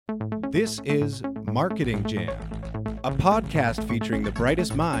This is Marketing Jam, a podcast featuring the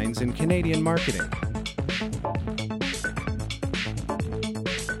brightest minds in Canadian marketing.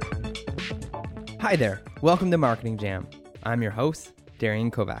 Hi there, welcome to Marketing Jam. I'm your host, Darian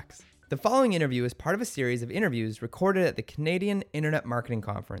Kovacs. The following interview is part of a series of interviews recorded at the Canadian Internet Marketing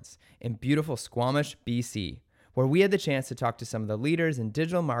Conference in beautiful Squamish, BC, where we had the chance to talk to some of the leaders in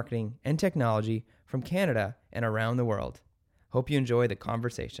digital marketing and technology from Canada and around the world. Hope you enjoy the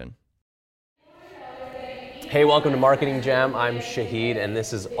conversation. Hey, welcome to Marketing Jam. I'm Shahid, and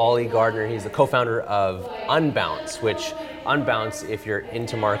this is Ollie Gardner. He's the co-founder of Unbounce, which Unbounce, if you're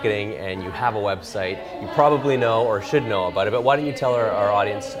into marketing and you have a website, you probably know or should know about it. But why don't you tell our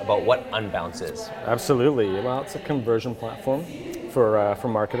audience about what Unbounce is? Absolutely. Well, it's a conversion platform for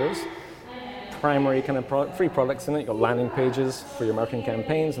marketers. Primary kind of free products in it. You got landing pages for your marketing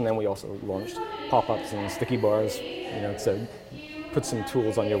campaigns, and then we also launched pop-ups and sticky bars, to put some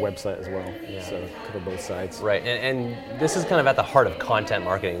tools on your website as well. Yeah. So cover both sides. Right, and this is kind of at the heart of content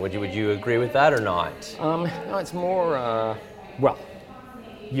marketing. Would you agree with that or not? No, it's more,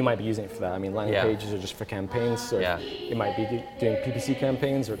 you might be using it for that. I mean, landing pages are just for campaigns, so it might be doing PPC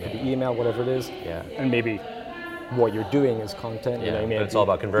campaigns, or it could be email, whatever it is. Yeah. And maybe what you're doing is content. But it's all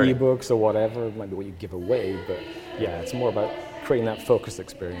about converting. Ebooks or whatever, it might be what you give away, but it's more about creating that focused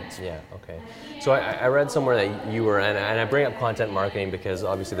experience. Yeah, okay. So I read somewhere that you were, and I bring up content marketing because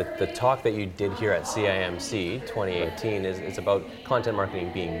obviously the talk that you did here at CIMC 2018 is about content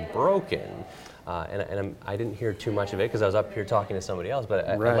marketing being broken. And I didn't hear too much of it because I was up here talking to somebody else, but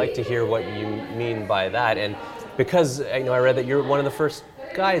I'd like to hear what you mean by that. And because I read that you're one of the first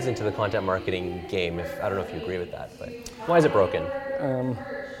guys into the content marketing game. I don't know if you agree with that, but why is it broken?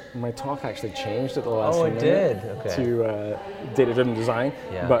 My talk actually changed at the last minute. Did? Okay. To data-driven design,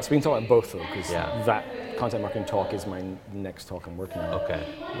 but we can talk about both though, because that content marketing talk is my next talk I'm working on. Okay.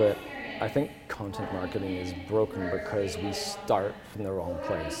 But I think content marketing is broken because we start from the wrong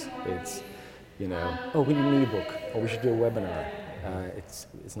place. It's, we need an ebook, or we should do a webinar. It's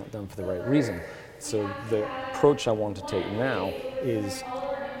not done for the right reason. So the approach I want to take now is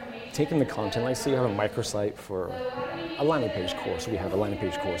taking the content. Like, say you have a microsite for a landing page course. We have a landing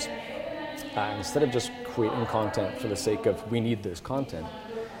page course. Instead of just creating content for the sake of we need this content,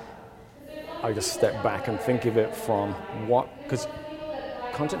 I just step back and think of it from because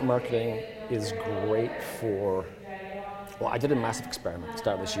content marketing is great for, I did a massive experiment at the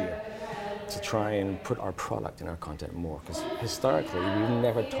start of this year to try and put our product in our content more, because historically we've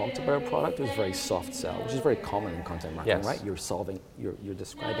never talked about our product. It was very soft sell, which is very common in content marketing, right? You're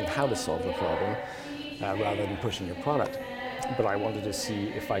describing how to solve the problem rather than pushing your product. But I wanted to see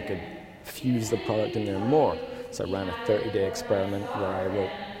if I could fuse the product in there more. So I ran a 30-day experiment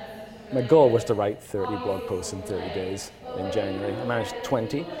where my goal was to write 30 blog posts in 30 days in January. I managed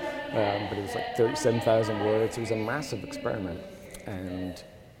 20, but it was like 37,000 words. It was a massive experiment, and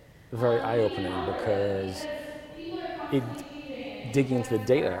very eye-opening, because digging into the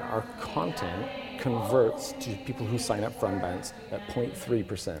data, our content converts to people who sign up for Unbounce at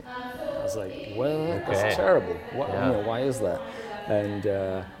 0.3%. I was like, that's terrible. Why is that? And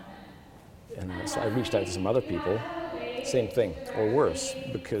so I reached out to some other people, same thing, or worse,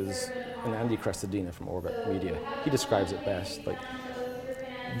 because Andy Crestodina from Orbit Media, he describes it best. Like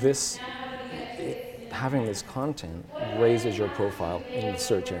having this content raises your profile in the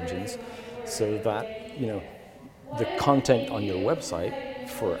search engines, so that the content on your website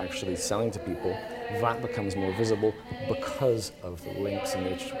for actually selling to people, that becomes more visible because of the links and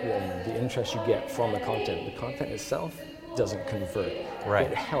the interest you get from the content. The content itself doesn't convert.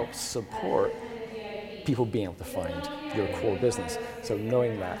 Right. It helps support people being able to find your core business. So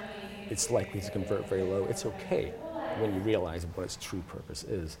knowing that it's likely to convert very low, it's okay when you realize what its true purpose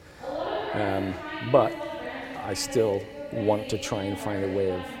is. But I still want to try and find a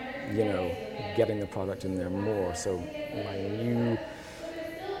way of, getting the product in there more. So my new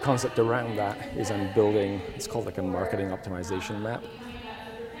concept around that is I'm building, it's called like a marketing optimization map.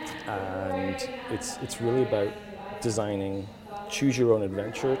 And it's really about designing choose your own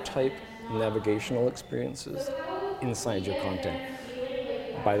adventure type navigational experiences inside your content.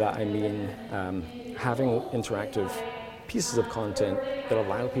 By that I mean having interactive pieces of content that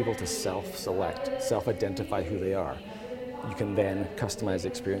allow people to self-select, self-identify who they are. You can then customize the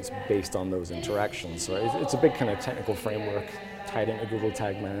experience based on those interactions. So it's a big kind of technical framework tied into Google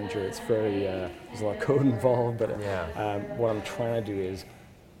Tag Manager. It's very, there's a lot of code involved, but what I'm trying to do is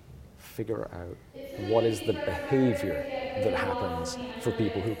figure out what is the behavior that happens for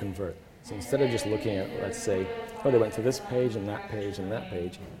people who convert. So instead of just looking at, let's say, they went to this page and that page and that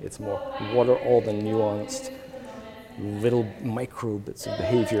page, it's more, what are all the nuanced little micro bits of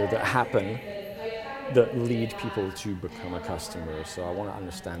behavior that happen that lead people to become a customer. So I want to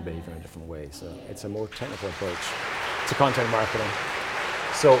understand behavior in a different way. So it's a more technical approach to content marketing.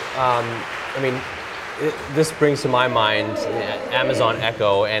 So, this brings to my mind Amazon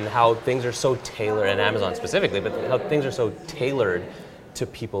Echo and how things are so tailored, and Amazon specifically, but how things are so tailored to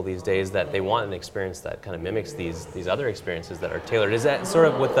people these days that they want an experience that kind of mimics these other experiences that are tailored. Is that sort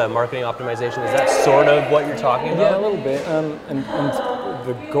of with the marketing optimization, is that sort of what you're talking about? Yeah, a little bit. And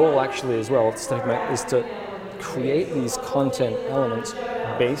the goal actually as well is to create these content elements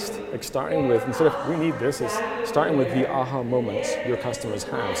based, like starting with, instead of we need this, is starting with the aha moments your customers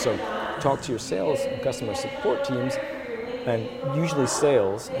have. So talk to your sales and customer support teams, and usually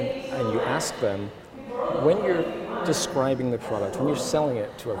sales, and you ask them, when you're describing the product, when you're selling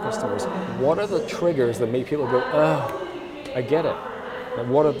it to our customers, what are the triggers that make people go, oh, I get it. And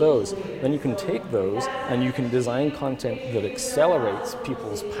what are those? Then you can take those and you can design content that accelerates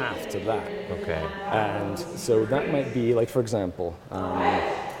people's path to that. Okay. And so that might be, like, for example,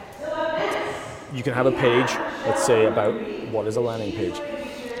 you can have a page, let's say, about what is a landing page.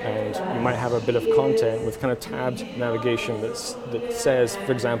 And you might have a bit of content with kind of tabbed navigation that says,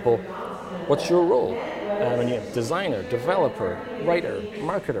 for example, what's your role? And you have designer, developer, writer,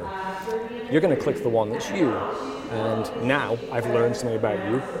 marketer. You're going to click the one that's you. And now I've learned something about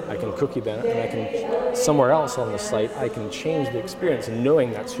you. I can cookie that, and I can, somewhere else on the site, I can change the experience and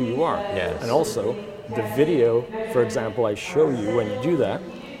knowing that's who you are. Yes. And also, the video, for example, I show you when you do that,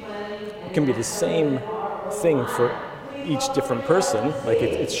 it can be the same thing for each different person. Like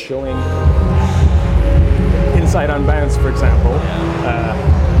it's showing inside Unbounce, for example.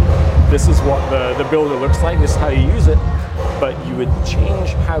 This is what the builder looks like, this is how you use it, but you would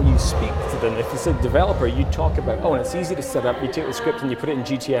change how you speak to them. If it's a developer, you talk about, oh, and it's easy to set up, you take the script and you put it in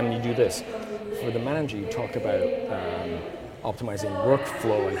GTM and you do this. For the manager, you talk about optimizing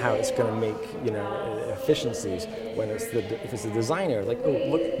workflow and how it's going to make, efficiencies. When if it's a designer, like, oh,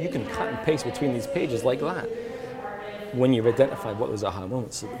 look, you can cut and paste between these pages like that. When you've identified what those aha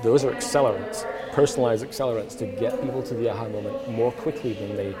moments, so those are accelerants, personalized accelerants to get people to the aha moment more quickly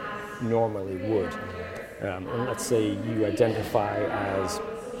than they normally would. And let's say you identify as,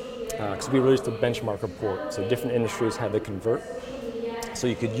 because we released a benchmark report, so different industries, how they convert. So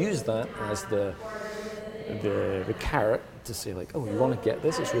you could use that as the carrot to say, like, oh, you want to get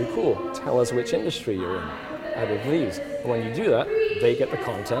this? It's really cool. Tell us which industry you're in out of these. And when you do that, they get the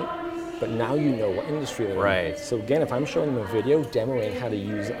content, but now you know what industry they're in. Right. So again, if I'm showing them a video demoing how to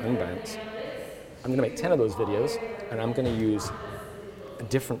use Unbounce, I'm going to make 10 of those videos, and I'm going to use a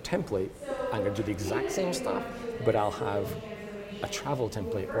different template. I'm going to do the exact same stuff, but I'll have a travel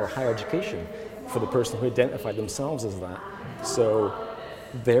template or higher education for the person who identified themselves as that. So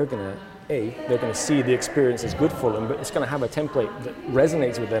they're going to see the experience is good for them, but it's going to have a template that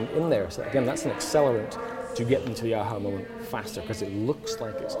resonates with them in there. So again, that's an accelerant to get them to the aha moment faster, because it looks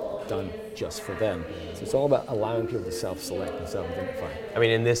like it's done just for them. So it's all about allowing people to self-select and self-identify. I mean,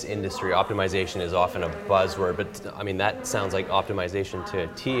 in this industry, optimization is often a buzzword, but I mean, that sounds like optimization to a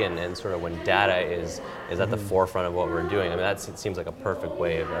T, and sort of when data is at the forefront of what we're doing. I mean, it seems like a perfect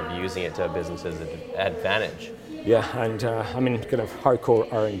way of using it to a business's advantage. Yeah, and I'm in kind of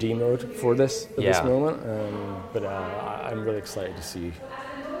hardcore R&D mode for this at this moment, but I'm really excited to see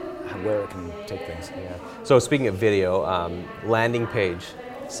where it can take things. Yeah. So speaking of video, landing page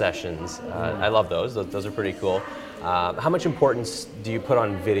sessions, I love those. Those are pretty cool. How much importance do you put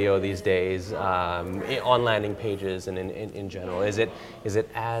on video these days, on landing pages and in general? Is it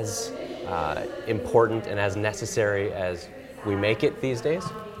as important and as necessary as we make it these days?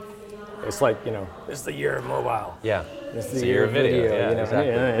 It's like, it's the year of mobile. Yeah. It's the year of video. Exactly.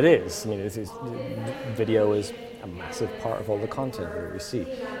 It is. I mean, video is a massive part of all the content that we see.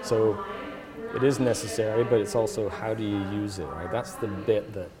 So it is necessary, but it's also how do you use it, right? That's the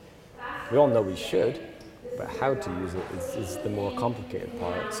bit that we all know we should, but how to use it is the more complicated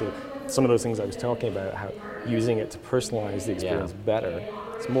part. So some of those things I was talking about, how using it to personalize the experience better.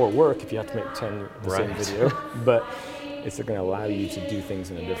 It's more work if you have to make 10 the same video, but it's going to allow you to do things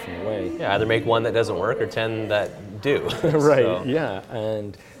in a different way. Yeah, either make one that doesn't work or 10 that do. Right, So. yeah.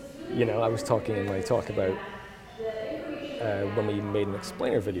 And, I was talking in my talk about when we made an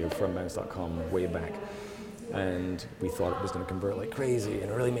explainer video for Unbounce.com way back, and we thought it was going to convert like crazy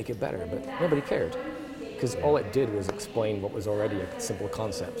and really make it better, but nobody cared, because all it did was explain what was already a simple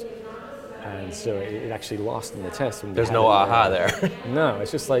concept. And so it actually lost in the test. There's no aha there. No,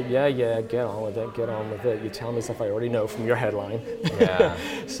 it's just like, yeah, get on with it. You tell me stuff I already know from your headline. Yeah.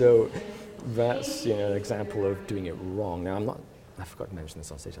 So that's, an example of doing it wrong. Now, I forgot to mention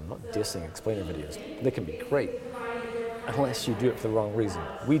this on stage, I'm not dissing explainer videos. They can be great. unless you do it for the wrong reason.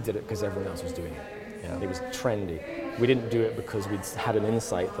 We did it because everyone else was doing it. Yeah. It was trendy. We didn't do it because we'd had an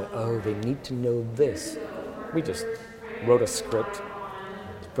insight that, oh, they need to know this. We just wrote a script,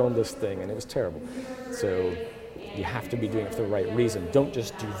 filmed this thing, and it was terrible. So you have to be doing it for the right reason. Don't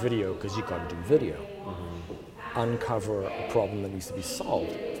just do video because you got to do video. Uncover a problem that needs to be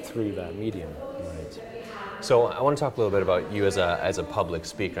solved through that medium. Right. So I want to talk a little bit about you as a public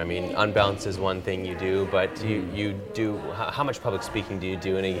speaker. I mean, Unbalanced is one thing you do, but you do, how much public speaking do you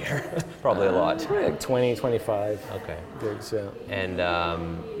do in a year? Probably a lot. Like 20, 25 Okay. gigs, yeah. And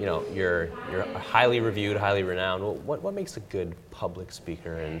you know, you're highly reviewed, highly renowned. What makes a good public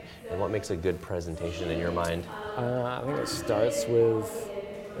speaker, and what makes a good presentation in your mind? I think it starts with,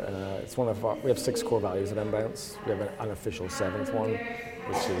 it's one of our, we have 6 core values at Unbalanced. We have an unofficial 7th one,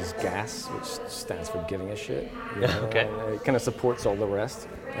 which is GAS, which stands for giving a shit. You know, Okay. and it kind of supports all the rest.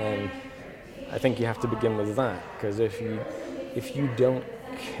 And I think you have to begin with that, because if you don't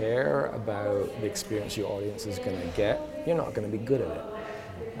care about the experience your audience is going to get, you're not going to be good at it.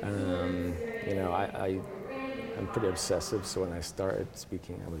 You know, I'm pretty obsessive, so when I started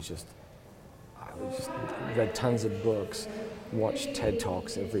speaking, I just read tons of books, watched TED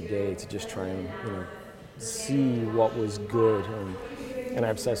Talks every day to just try and, you know, see what was good, and I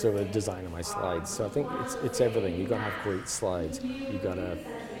obsess over the design of my slides. So I think it's everything. You gotta have great slides. You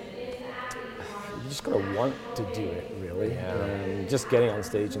just gotta want to do it, really. Yeah. Just getting on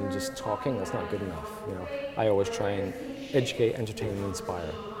stage and just talking, that's not good enough. You know, I always try and educate, entertain, and inspire.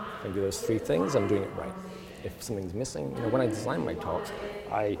 If I do those 3 things, I'm doing it right. If something's missing, you know, when I design my talks,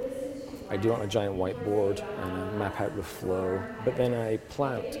 I do it on a giant whiteboard and map out the flow, but then I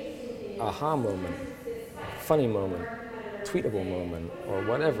plant aha moment, funny moment, tweetable moment, or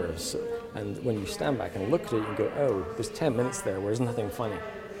whatever. So, and when you stand back and look at it, you go, oh, there's 10 minutes there where there's nothing funny.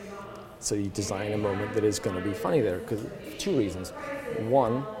 So you design a moment that is going to be funny there, because 2 reasons.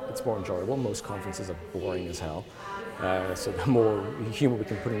 One, it's more enjoyable. Most conferences are boring as hell. So the more humor we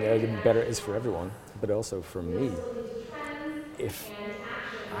can put in there, the better it is for everyone, but also for me. If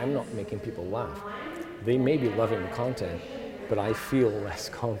I'm not making people laugh, they may be loving the content, but I feel less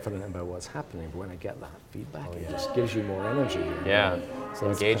confident about what's happening. But when I get that feedback, it just gives you more energy. Yeah. So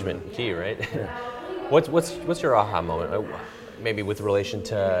that's Engagement, kind of, key, right? Yeah. What's your aha moment? Maybe with relation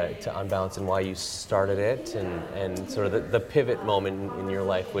to Unbalanced and why you started it, and sort of the pivot moment in your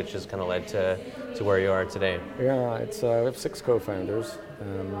life, which has kind of led to where you are today. Yeah, we have 6 co-founders.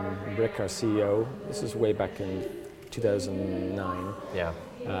 Rick, our CEO, this is way back in 2009. Yeah.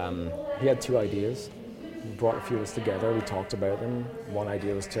 He had 2 ideas. He brought a few of us together. We talked about them. One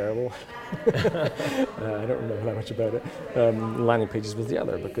idea was terrible. I don't remember that much about it. Landing pages was the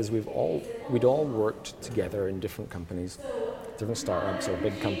other, because we'd all worked together in different companies, different startups or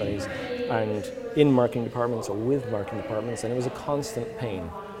big companies, and in marketing departments or with marketing departments, and it was a constant pain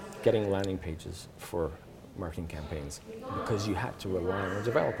getting landing pages for marketing campaigns, because you had to rely on a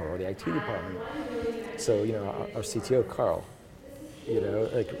developer or the IT department. So, you know, our CTO, Carl, you know,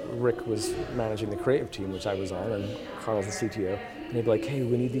 like Rick was managing the creative team, which I was on, and Carl's the CTO, and he'd be like, hey,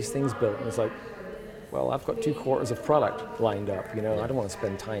 we need these things built. And it's like, well, I've got 2/4 of product lined up, you know, I don't want to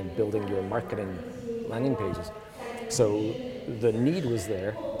spend time building your marketing landing pages. So the need was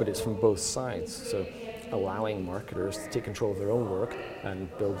there, but it's from both sides. So allowing marketers to take control of their own work and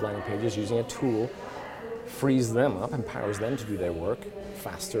build landing pages using a tool frees them up, empowers them to do their work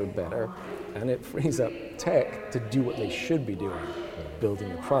faster, better, and it frees up tech to do what they should be doing,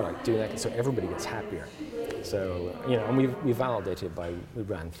 building a product, doing that, so everybody gets happier. So, you know, and we validated we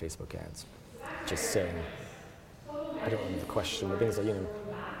ran Facebook ads, just saying, I don't remember the question, but things like, you know,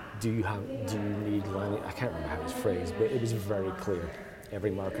 do you need landing? I can't remember how it was phrased, but it was very clear. Every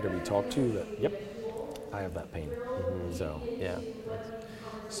marketer we talked to, that, yep, I have that pain. Mm-hmm. So yeah.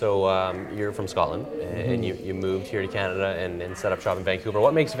 So you're from Scotland, and you moved here to Canada and set up shop in Vancouver.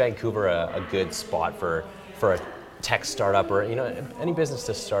 What makes Vancouver a good spot for a tech startup, or, you know, any business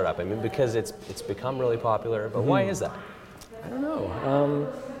to start up? I mean, because it's become really popular, but why is that? I don't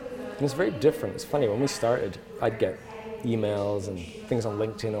know. It's very different. It's funny, when we started, I'd get emails and things on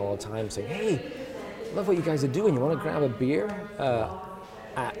LinkedIn all the time saying, hey, love what you guys are doing. You want to grab a beer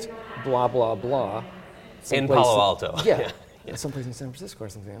at blah, blah, blah. In Palo Alto. Yeah. Someplace in San Francisco or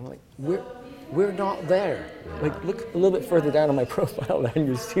something. I'm like, we're not there. Yeah. Like, look a little bit further down on my profile and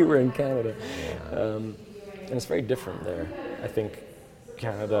you see we're in Canada. Yeah. And it's very different there. I think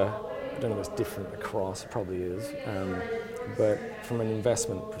Canada, I don't know if it's different across, it probably is. But from an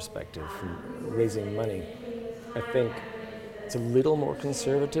investment perspective, from raising money, I think it's a little more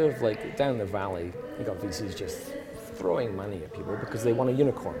conservative. Like down the valley, you got VCs just throwing money at people because they want a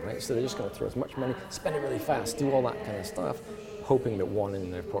unicorn, right? So they're just going to throw as much money, spend it really fast, do all that kind of stuff, hoping that one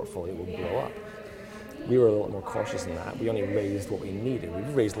in their portfolio will blow up. We were a little more cautious than that. We only raised what we needed. We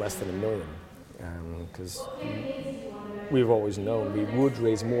raised less than $1 million because we've always known we would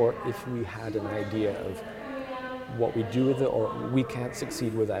raise more if we had an idea of what we do with it, or we can't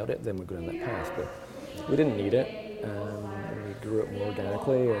succeed without it, then we're going down that path. But we didn't need it. We grew it more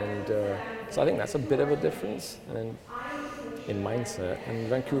organically, and so I think that's a bit of a difference in mindset. And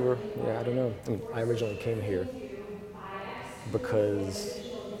Vancouver, I don't know. I mean, I originally came here because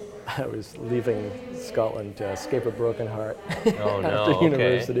I was leaving Scotland to escape a broken heart after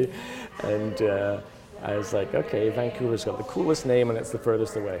university, and I was like, okay, Vancouver's got the coolest name and it's the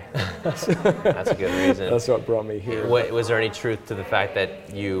furthest away. That's a good reason. That's what brought me here. Was there any truth to the fact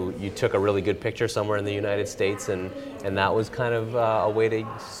that you took a really good picture somewhere in the United States and that was kind of a way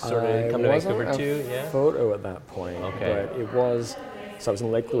to sort of come to Vancouver too? Yeah. Photo at that point, okay. But it was. So I was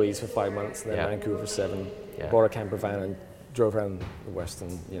in Lake Louise for 5 months, then Vancouver for 7. Bought a camper van and drove around the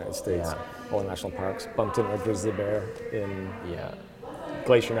western United States, all the national parks. Bumped into a grizzly bear in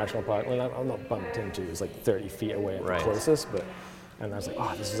Glacier National Park. Well, I'm not bumped into. It was like 30 feet away at the closest, and I was like,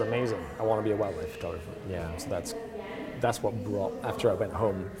 oh, this is amazing. I want to be a wildlife photographer. Yeah. So that's what brought. After I went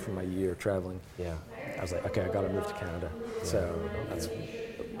home from my year traveling. Yeah. I was like, okay, I got to move to Canada. Yeah. So that's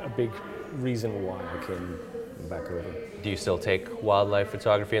a big reason why I came back over. Do you still take wildlife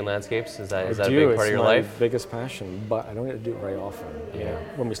photography and landscapes? Is that a big part of your life? It's my biggest passion, but I don't get to do it very often. Yeah. You know,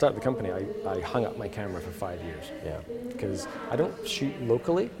 when we started the company, I hung up my camera for 5 years. Yeah. Because I don't shoot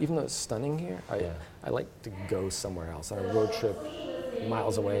locally, even though it's stunning here. I like to go somewhere else on a road trip,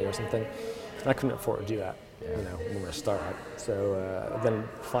 miles away or something. And I couldn't afford to do that, when we were a startup. So then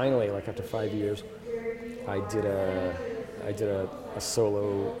finally, like after 5 years, I did a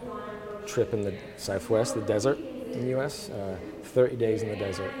solo trip in the Southwest, the desert in the US, 30 days in the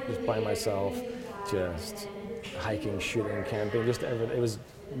desert, just by myself, just hiking, shooting, camping, just everything. It was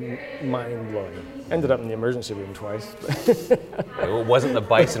mind-blowing. Ended up in the emergency room twice. It wasn't the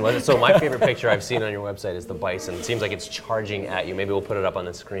bison, was it? So my favorite picture I've seen on your website is the bison. It seems like it's charging at you. Maybe we'll put it up on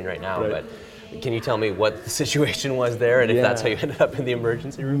the screen right now, but can you tell me what the situation was there and if that's how you ended up in the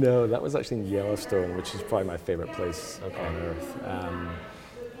emergency room? No, that was actually in Yellowstone, which is probably my favorite place on Earth.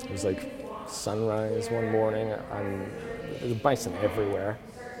 It was like sunrise one morning, and there was bison everywhere,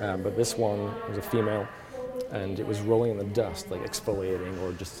 but this one was a female, and it was rolling in the dust, like exfoliating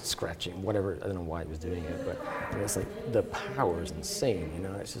or just scratching, whatever. I don't know why it was doing it, but it's like the power is insane,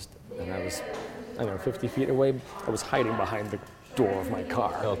 it's just, and I was, 50 feet away. I was hiding behind the door of my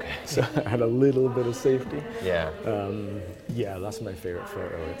car. Okay. So I had a little bit of safety. Yeah. That's my favorite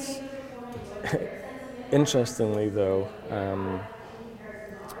photo. It's interestingly though,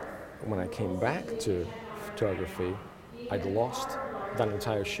 when I came back to photography, I'd lost that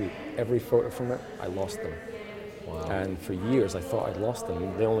entire shoot. Every photo from it, I lost them. Wow. And for years, I thought I'd lost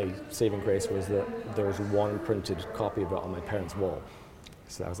them. The only saving grace was that there was one printed copy of it on my parents' wall.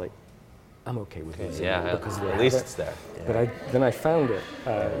 So I was like, I'm okay with losing it because at least it's there. Yeah. But then I found it.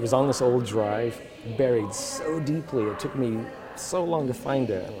 It was on this old drive, buried so deeply. It took me so long to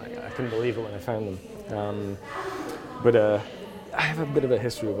find it, and I couldn't believe it when I found them. But I have a bit of a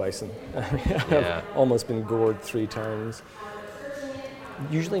history of bison. I've almost been gored 3 times.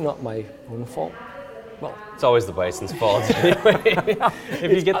 Usually not my own fault. Well, it's always the bison's fault anyway.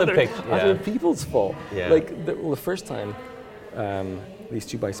 If you get the picture. Other people's fault. Yeah. Like the first time, these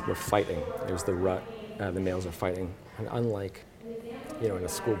 2 bison were fighting. There was the rut. The males are fighting, and unlike, in a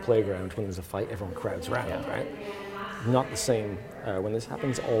school playground when there's a fight, everyone crowds around, right? Not the same. When this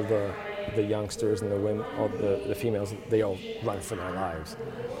happens, all the youngsters and the women, all the females, they all run for their lives.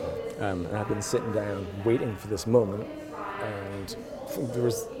 And I've been sitting down waiting for this moment, and there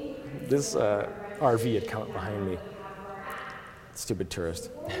was this RV had come up behind me. Stupid tourist.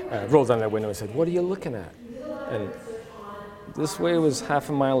 Rolled down their window and said, "What are you looking at?" And this way was half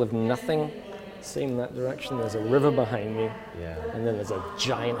a mile of nothing. Same that direction, there's a river behind me, and then there's a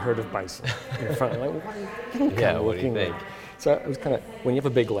giant herd of bison in front. I'm like, what are you what do you think? So it was kind of, when you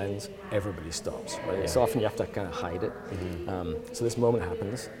have a big lens, everybody stops, right? Yeah. So often you have to kind of hide it. Mm-hmm. So this moment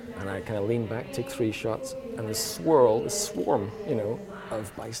happens, and I kind of lean back, take 3 shots, and this swarm,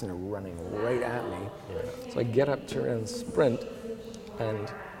 of bison are running right at me. Yeah. So I get up, turn and sprint,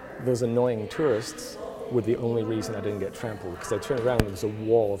 and those annoying tourists were the only reason I didn't get trampled, because I turned around and there was a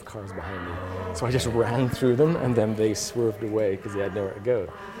wall of cars behind me. So I just ran through them, and then they swerved away because they had nowhere to go.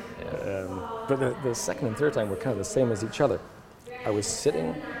 Yeah. But the second and third time were kind of the same as each other. I was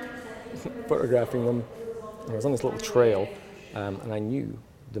sitting, photographing them, and I was on this little trail, and I knew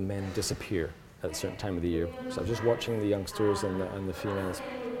the men disappear at a certain time of the year. So I was just watching the youngsters and the females,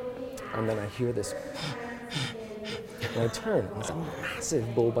 and then I hear this, and I turn, and it's a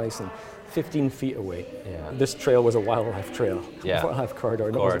massive bull bison 15 feet away. Yeah. This trail was a wildlife trail, Yeah. wildlife corridor.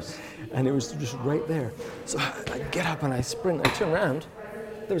 Of course. And it was just right there. So I get up and I sprint, I turn around,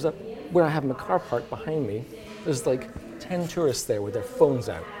 where I have my car parked behind me, there's like 10 tourists there with their phones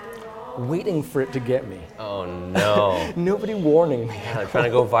out, waiting for it to get me. Oh no. Nobody warning me. Yeah, they're trying to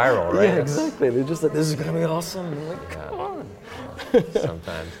go viral, right? Yeah, exactly. They're just like, this is gonna be awesome. And I'm like, come on.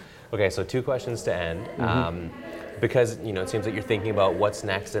 Sometimes. Okay, so 2 questions to end. Because it seems like you're thinking about what's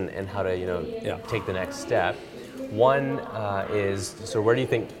next and how to take the next step. One is, so where do you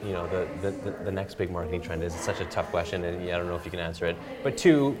think the next big marketing trend is? It's such a tough question, and I don't know if you can answer it. But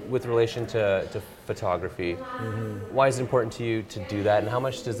 2, with relation to photography, why is it important to you to do that, and how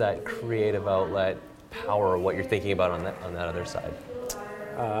much does that creative outlet power what you're thinking about on that other side?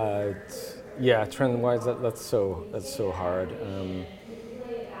 Trend-wise, that's so hard.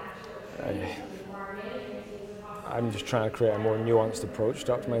 I'm just trying to create a more nuanced approach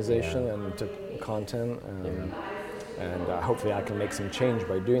to optimization and to content, and hopefully I can make some change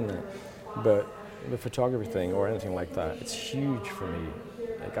by doing that. But the photography thing or anything like that, it's huge for me.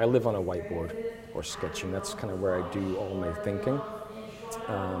 Like, I live on a whiteboard or sketching. That's kind of where I do all my thinking.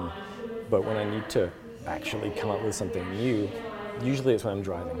 But when I need to actually come up with something new, usually it's when I'm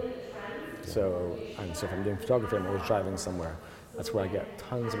driving. So if I'm doing photography, I'm always driving somewhere. That's where I get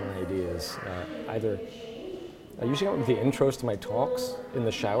tons of my ideas. I usually come up with the intros to my talks in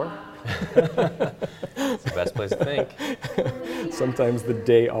the shower. It's the best place to think. Sometimes the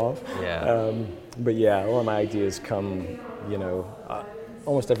day off. Yeah. But yeah, all of my ideas come,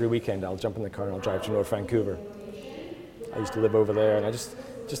 almost every weekend I'll jump in the car and I'll drive to North Vancouver. I used to live over there, and I just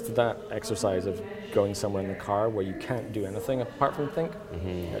that exercise of going somewhere in the car where you can't do anything apart from think.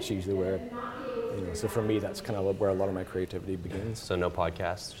 That's usually where, so for me, that's kind of where a lot of my creativity begins. So no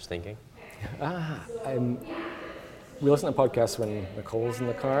podcasts, just thinking? We listen to podcasts when Nicole's in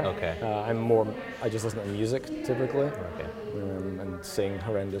the car. Okay. I just listen to music typically. Okay. And sing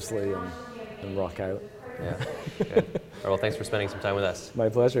horrendously and rock out. Yeah. Good. All right, well, thanks for spending some time with us. My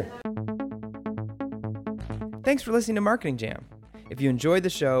pleasure. Thanks for listening to Marketing Jam. If you enjoyed the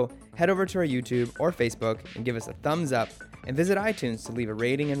show, head over to our YouTube or Facebook and give us a thumbs up, and visit iTunes to leave a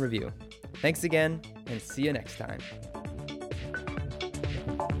rating and review. Thanks again, and see you next time.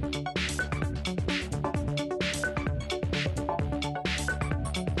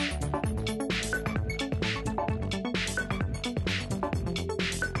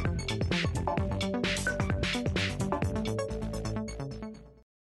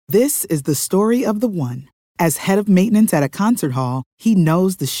 This is the story of the one. As head of maintenance at a concert hall, he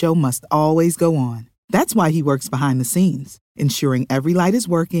knows the show must always go on. That's why he works behind the scenes, ensuring every light is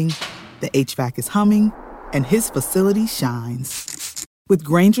working, the HVAC is humming, and his facility shines. With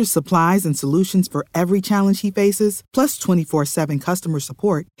Grainger's supplies and solutions for every challenge he faces, plus 24/7 customer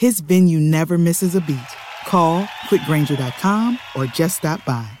support, his venue never misses a beat. Call quickgrainger.com or just stop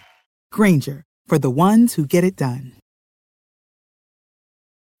by. Grainger, for the ones who get it done.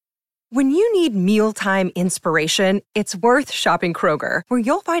 When you need mealtime inspiration, it's worth shopping Kroger, where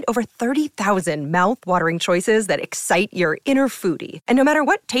you'll find over 30,000 mouth-watering choices that excite your inner foodie. And no matter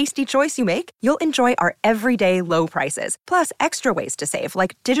what tasty choice you make, you'll enjoy our everyday low prices, plus extra ways to save,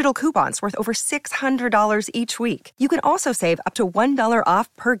 like digital coupons worth over $600 each week. You can also save up to $1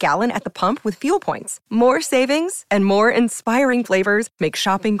 off per gallon at the pump with fuel points. More savings and more inspiring flavors make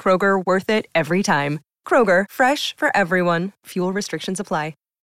shopping Kroger worth it every time. Kroger, fresh for everyone. Fuel restrictions apply.